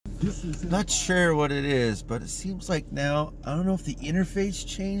Not sure what it is, but it seems like now, I don't know if the interface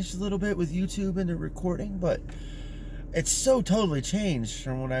changed a little bit with YouTube and the recording, but it's so totally changed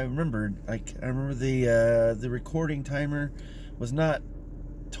from what I remembered. Like, I remember the recording timer was not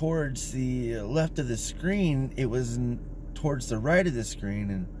towards the left of the screen, it was towards the right of the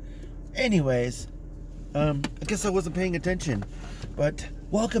screen. And anyways, I guess I wasn't paying attention, but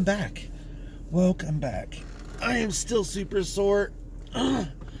welcome back. Welcome back. I am still super sore.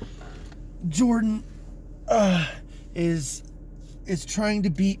 Jordan is trying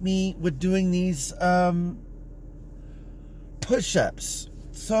to beat me with doing these push-ups.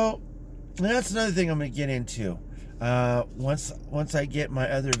 So that's another thing I'm gonna get into once I get my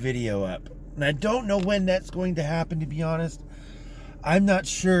other video up. And I don't know when that's going to happen, to be honest. I'm not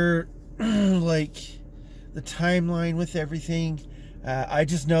sure like the timeline with everything. I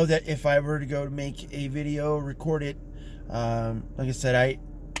just know that if I were to go to make a video, record it, like I said,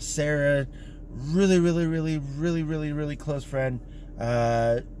 Sarah, really close friend,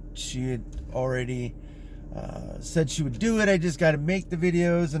 she had already said she would do it. I just got to make the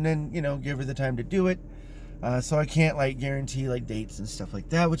videos and then, give her the time to do it. So I can't like guarantee like dates and stuff like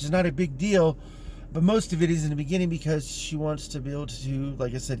that, which is not a big deal. But most of it is in the beginning because she wants to be able to,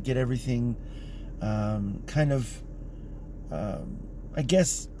 like I said, get everything kind of, I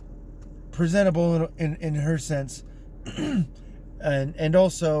guess, presentable in her sense. and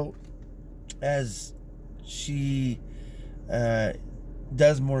also, as she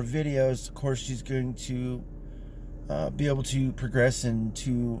does more videos, of course, she's going to be able to progress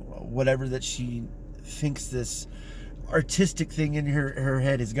into whatever that she thinks this artistic thing in her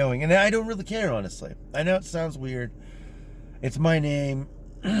head is going. And I don't really care, honestly. I know it sounds weird. It's my name.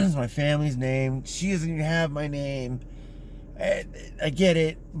 It's my family's name. She doesn't even have my name. I get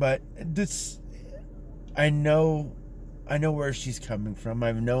it, but this, I know where she's coming from.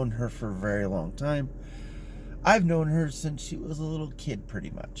 I've known her for a very long time. I've known her since she was a little kid,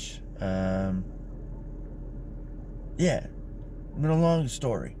 pretty much. Yeah, it's been a long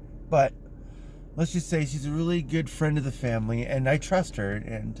story, but let's just say she's a really good friend of the family, and I trust her,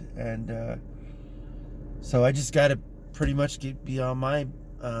 and so I just got to pretty much be on my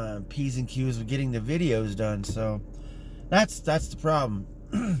P's and Q's of getting the videos done. So that's the problem.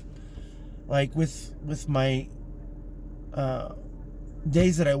 Like with my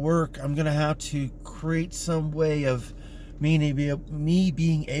days that I work, I'm gonna have to create some way of me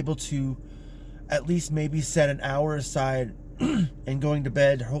being able to at least maybe set an hour aside and going to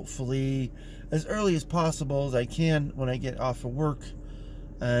bed hopefully as early as possible as I can when I get off of work,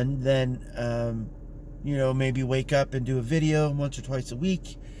 and then maybe wake up and do a video once or twice a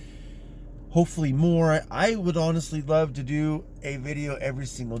week, hopefully more. I would honestly love to do a video every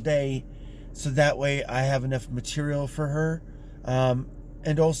single day, so that way I have enough material for her,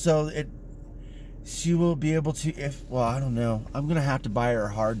 and also she will be able to, I don't know, I'm gonna have to buy her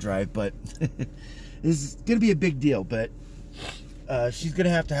a hard drive, but this is gonna be a big deal. But she's gonna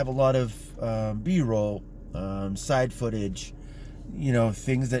have to have a lot of B-roll, side footage,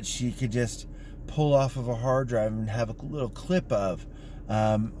 things that she could just pull off of a hard drive and have a little clip of,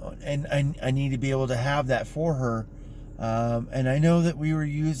 and I need to be able to have that for her. And I know that we were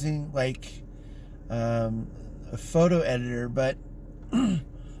using like a photo editor, but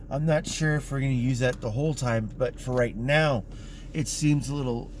I'm not sure if we're going to use that the whole time. But for right now, it seems a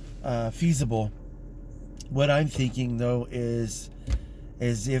little feasible. What I'm thinking though is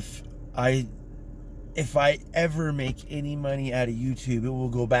if I ever make any money out of YouTube, it will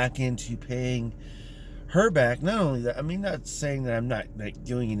go back into paying her back. Not only that, I mean, not saying that I'm not like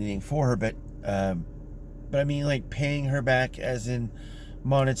doing anything for her, but I mean like paying her back as in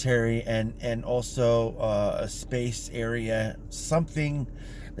monetary, and also a space area, something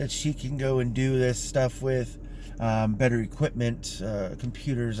that she can go and do this stuff with, better equipment,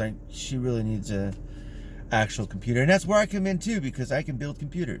 computers. She really needs a actual computer, and that's where I come in too, because I can build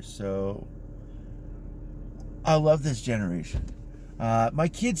computers. So I love this generation. My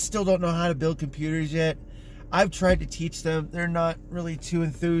kids still don't know how to build computers yet. I've tried to teach them. They're not really too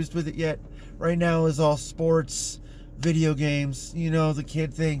enthused with it yet. Right now is all sports, video games, the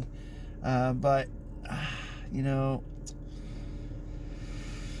kid thing. But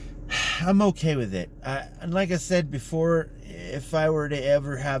I'm okay with it. And like I said before, if I were to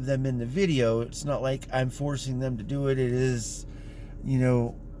ever have them in the video, it's not like I'm forcing them to do it. It is,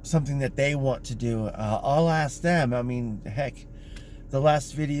 something that they want to do. I'll ask them. I mean, heck, the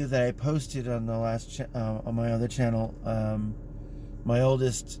last video that I posted on the last on my other channel, my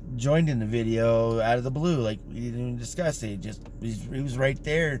oldest joined in the video out of the blue. Like, we didn't even discuss it. He was right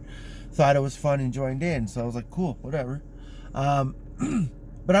there, thought it was fun and joined in. So I was like, cool, whatever.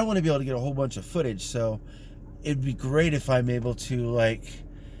 but I want to be able to get a whole bunch of footage. So it'd be great if I'm able to like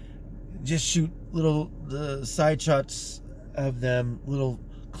just shoot the side shots of them, little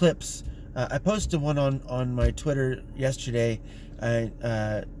clips. I posted one on my Twitter yesterday. I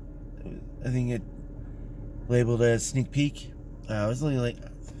think it labeled as sneak peek. It was only like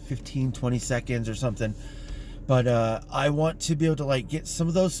 15-20 seconds or something, but I want to be able to like get some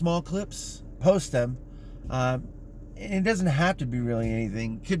of those small clips, post them. And it doesn't have to be really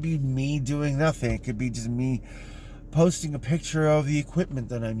anything. It could be me doing nothing. It could be just me posting a picture of the equipment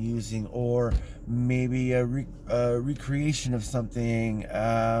that I'm using, or maybe a recreation of something.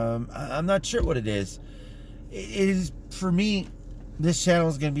 I'm not sure what it is. It is, for me, this channel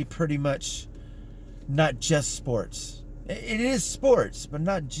is going to be pretty much not just sports. It is sports, but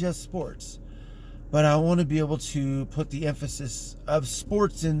not just sports. But I want to be able to put the emphasis of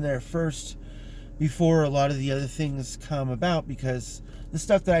sports in there first before a lot of the other things come about, because the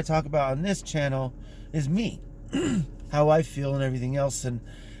stuff that I talk about on this channel is me. How I feel and everything else, and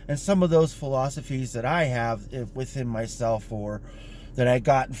some of those philosophies that I have within myself, or that I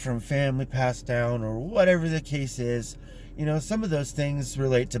got from family passed down, or whatever the case is. You know, some of those things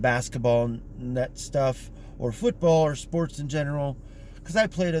relate to basketball and that stuff, or football, or sports in general, because I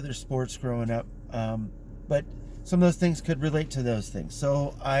played other sports growing up, but some of those things could relate to those things.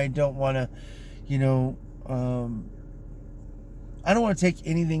 So I don't want to, you know, I don't want to take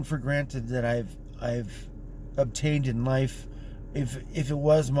anything for granted that I've obtained in life, if it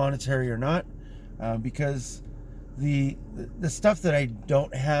was monetary or not, because the stuff that I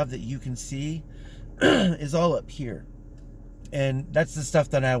don't have that you can see is all up here, and that's the stuff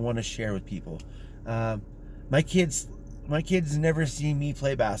that I want to share with people. My kids never see me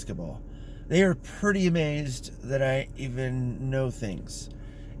play basketball. They are pretty amazed that I even know things.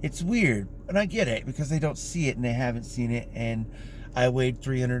 It's weird, and I get it, because they don't see it and they haven't seen it. And I weighed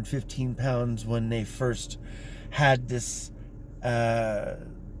 315 pounds when they first had this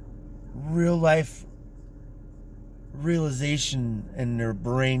real life realization, and their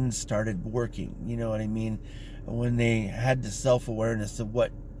brain started working. You know what I mean? When they had the self-awareness of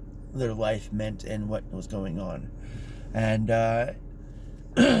what their life meant and what was going on. And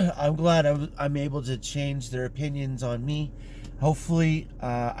I'm glad I'm able to change their opinions on me. Hopefully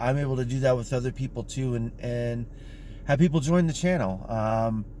I'm able to do that with other people too, and have people join the channel.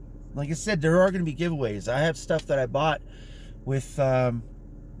 Like I said, there are going to be giveaways. I have stuff that I bought with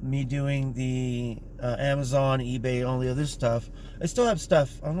me doing the Amazon, eBay, all the other stuff. I still have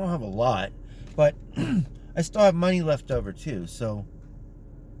stuff. I don't have a lot, but I still have money left over too. So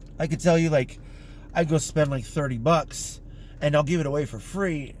I could tell you, like, I go spend like $30 and I'll give it away for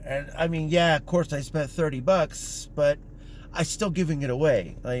free. And I mean, yeah, of course I spent $30, but I'm still giving it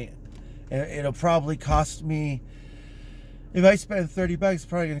away. Like, it'll probably cost me, if I spend $30, it's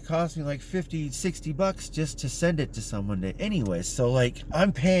probably going to cost me like $50-$60 just to send it to someone. Anyway, so like,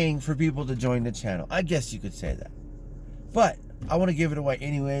 I'm paying for people to join the channel. I guess you could say that. But I want to give it away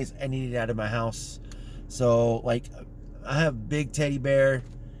anyways. I need it out of my house. So like, I have a big teddy bear,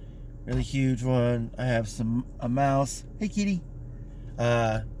 really huge one. I have a mouse. Hey, kitty.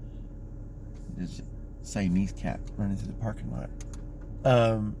 There's a Siamese cat running through the parking lot.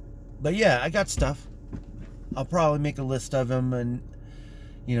 But yeah, I got stuff. I'll probably make a list of them and,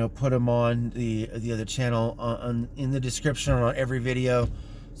 you know, put them on the other channel in the description on every video,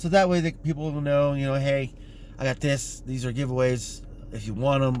 so that way that people will know, you know, hey, I got this. These are giveaways. If you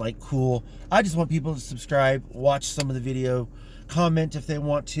want them, like, cool. I just want people to subscribe, watch some of the video, comment if they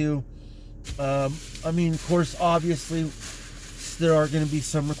want to. I mean, of course, obviously, there are going to be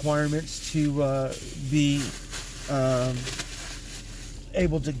some requirements to be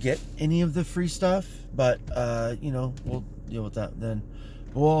able to get any of the free stuff, but you know, we'll deal with that then.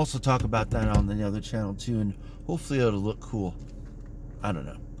 We'll also talk about that on the other channel too, and hopefully it'll look cool. I don't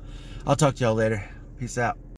know. I'll talk to y'all later. Peace out.